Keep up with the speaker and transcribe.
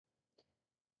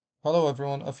Hello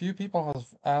everyone. A few people have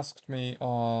asked me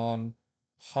on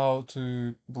how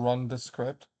to run this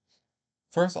script.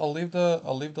 First, I'll leave the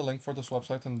link for this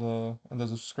website in the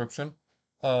description.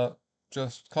 Uh,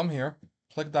 just come here,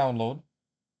 click download.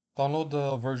 Download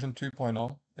the version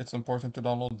 2.0. It's important to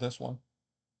download this one.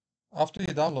 After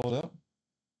you download it,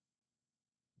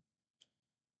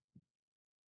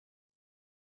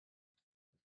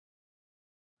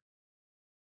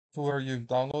 to where you've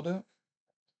downloaded it,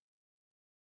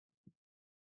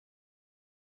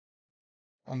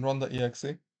 and run the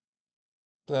exe.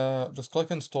 Just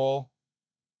click install.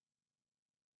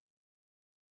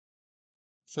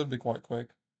 Should be quite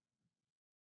quick.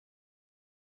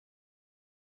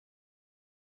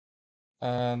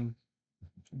 And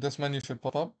this menu should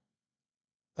pop up.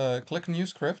 Click new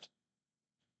script.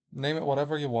 Name it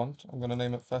whatever you want. I'm gonna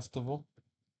name it festival.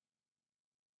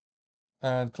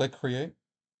 And click create.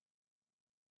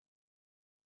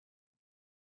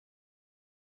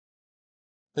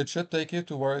 It should take you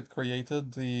to where it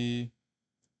created the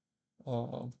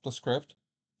script.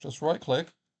 Just right click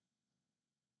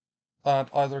and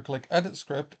either click edit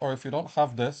script, or if you don't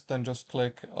have this, then just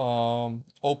click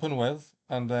open with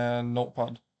and then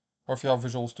notepad, or if you have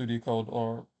Visual Studio Code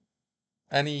or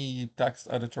any text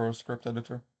editor or script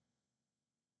editor.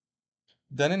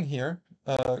 Then in here,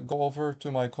 go over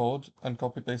to my code and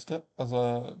copy paste it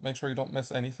make sure you don't miss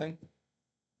anything,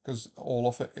 because all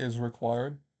of it is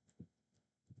required,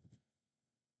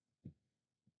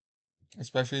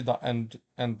 especially the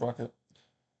end bracket.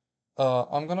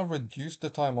 I'm gonna reduce the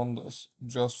time on this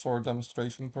just for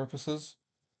demonstration purposes.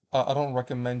 I don't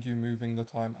recommend you moving the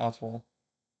time at all.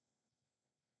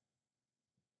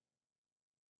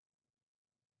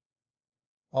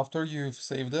 After you've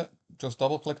saved it, just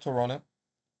double click to run it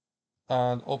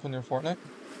and open your Fortnite.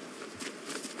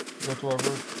 Go to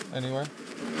wherever, anywhere,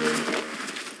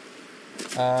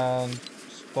 and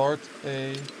start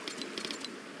a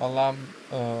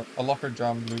locker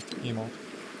jam loop emote.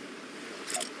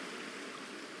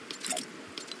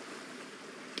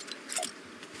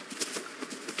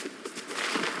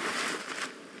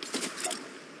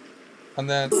 And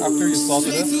then after you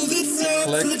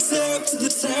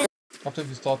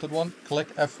started one, click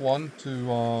F1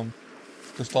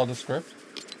 to start the script.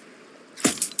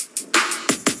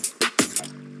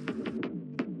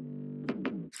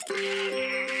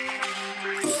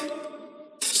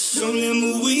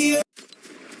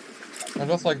 And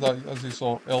just like that, as you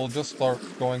saw, it'll just start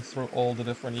going through all the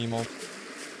different emotes.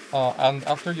 And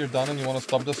after you're done and you want to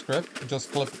stop the script,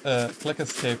 just click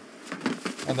escape,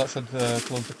 and that should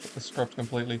close the script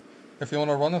completely. If you want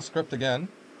to run a script again,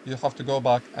 you have to go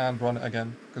back and run it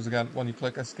again, because again, when you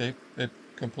click escape, it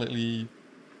completely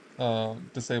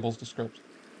disables the script.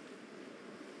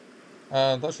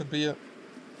 That should be it.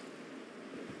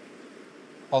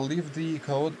 I'll leave the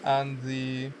code and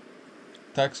the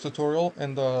text tutorial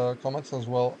in the comments, as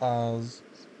well as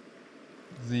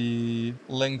the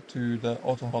link to the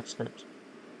AutoHop script.